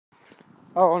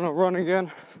out on a run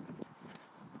again.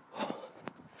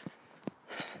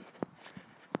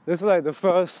 This is like the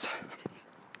first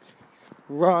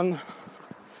run.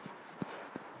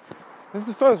 This is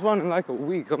the first run in like a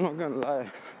week, I'm not gonna lie.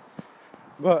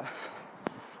 But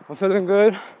I'm feeling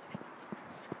good.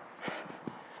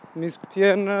 Mis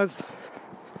piernas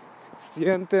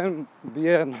sienten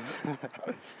bien.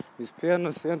 Mis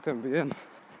piernas sienten bien.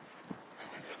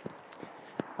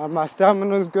 And my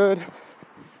stamina's good.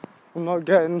 I'm not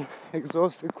getting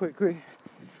exhausted quickly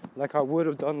like I would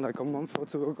have done like a month or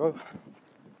two ago.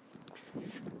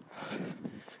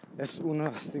 Es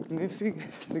una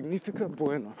significa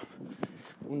buena.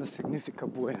 Una significa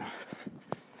buena.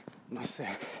 No sé.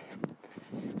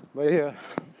 But yeah,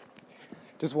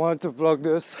 just wanted to vlog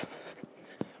this.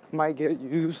 Might get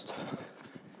used,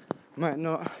 might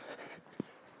not.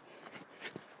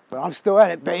 But I'm still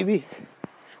at it, baby.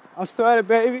 I'm still at it,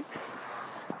 baby.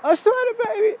 I'm still at it,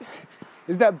 baby.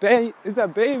 Is that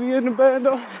baby in the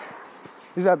bando?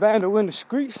 Is that bando in the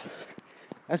streets?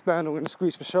 That's bando in the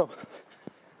streets for sure.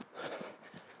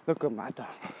 Look at my dog.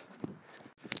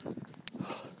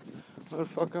 Where the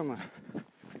fuck am I?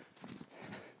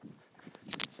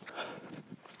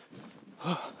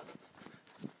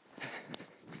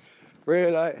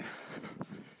 Red light.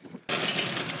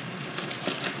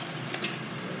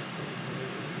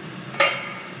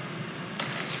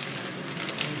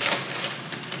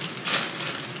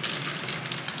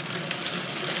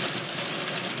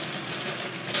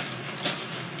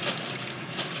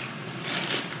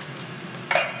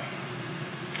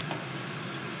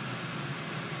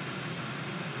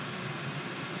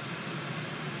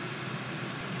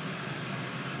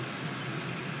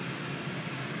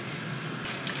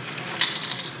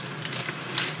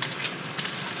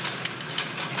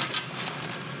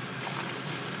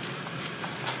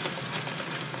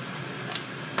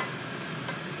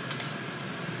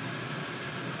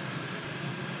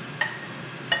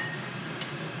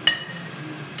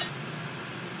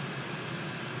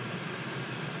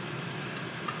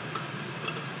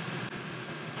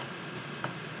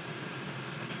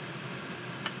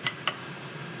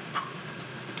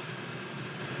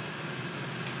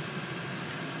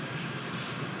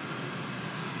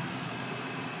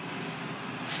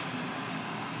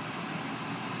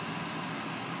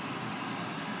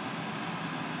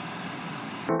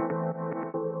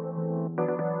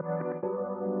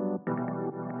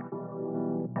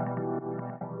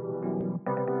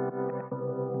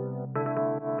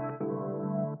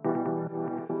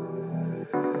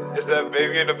 Is that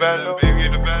baby in the bando? Baby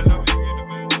in the bando?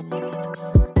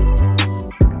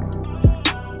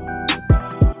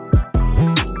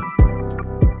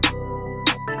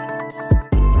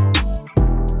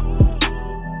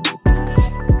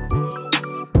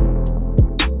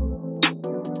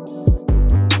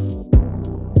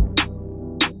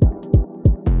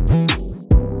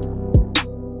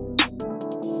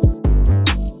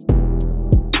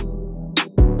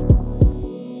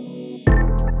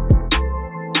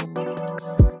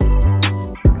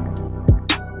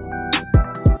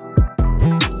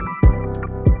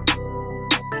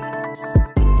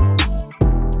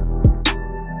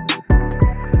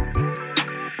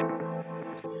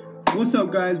 What's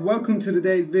up, guys? Welcome to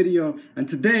today's video, and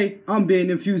today I'm being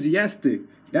enthusiastic.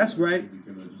 That's right.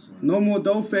 No more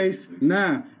dough face.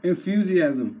 Nah,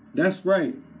 enthusiasm. That's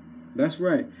right. That's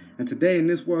right. And today in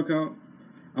this workout,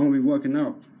 I'm gonna be working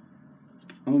out.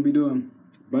 I'm gonna be doing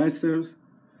biceps,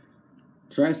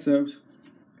 triceps,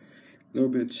 a little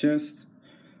bit of chest,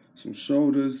 some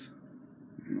shoulders.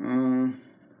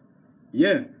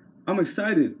 Yeah, I'm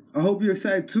excited. I hope you're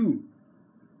excited too.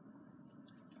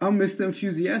 I'm Mr.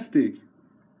 Enthusiastic.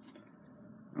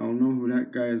 I don't know who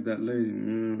that guy is, that lazy.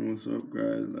 What's up,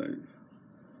 guys? Like,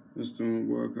 just doing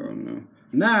workout now.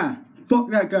 Nah, fuck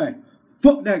that guy.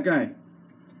 Fuck that guy.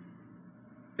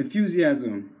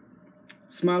 Enthusiasm.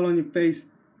 Smile on your face.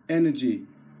 Energy.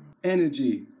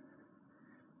 Energy.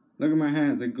 Look at my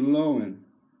hands. They're glowing.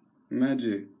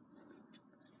 Magic.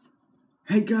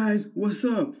 Hey, guys. What's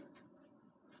up?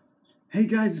 Hey,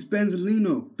 guys. It's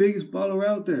Benzolino. Biggest baller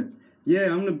out there.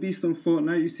 Yeah, I'm the beast on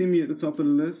Fortnite. You see me at the top of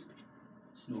the list.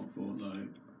 It's not Fortnite.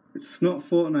 It's not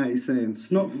Fortnite, he's saying.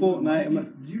 It's not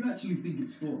Fortnite. Do you actually think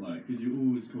it's Fortnite? Because you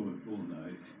always call it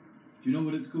Fortnite. Do you know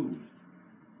what it's called?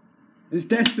 It's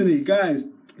Destiny, guys.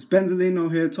 It's Benzolino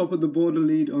here, top of the border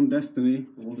lead on Destiny.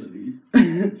 Border lead?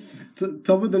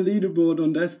 Top of the leaderboard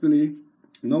on Destiny.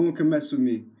 No one can mess with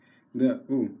me. They're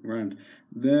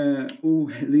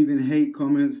all leaving hate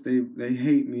comments. They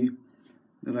hate me.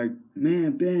 They're like,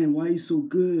 man, Ben, why are you so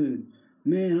good?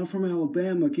 Man, I'm from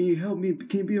Alabama. Can you help me?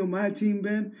 Can you be on my team,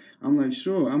 Ben? I'm like,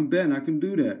 sure, I'm Ben. I can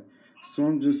do that. So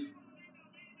I'm just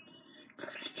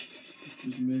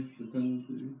missed the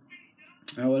penalty.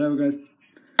 Whatever, guys.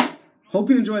 Hope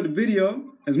you enjoyed the video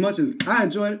as much as I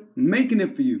enjoyed making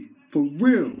it for you. For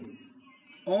real.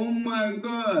 Oh my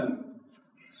God.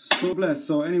 So blessed.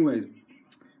 So anyways,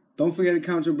 don't forget to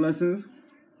count your blessings.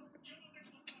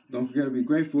 Don't forget to be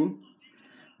grateful.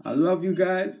 I love you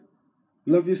guys.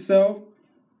 Love yourself.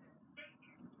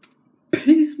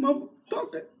 Peace,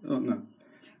 motherfucker. Oh, no.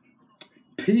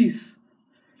 Peace.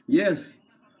 Yes.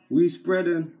 We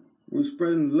spreading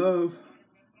love.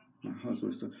 My heart's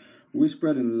so. We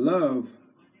spreading love.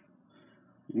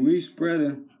 We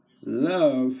spreading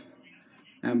love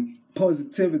and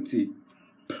positivity.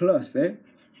 Plus, eh?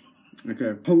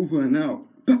 Okay, over and out.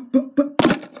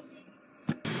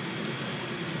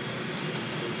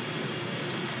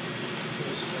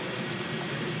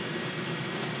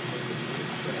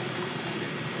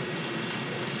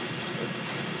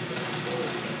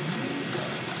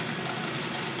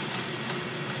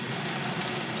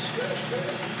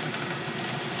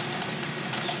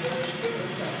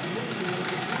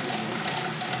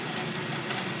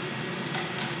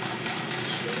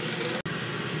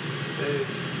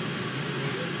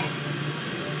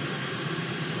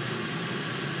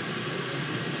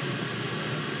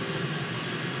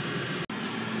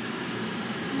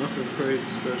 Nothing crazy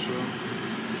special.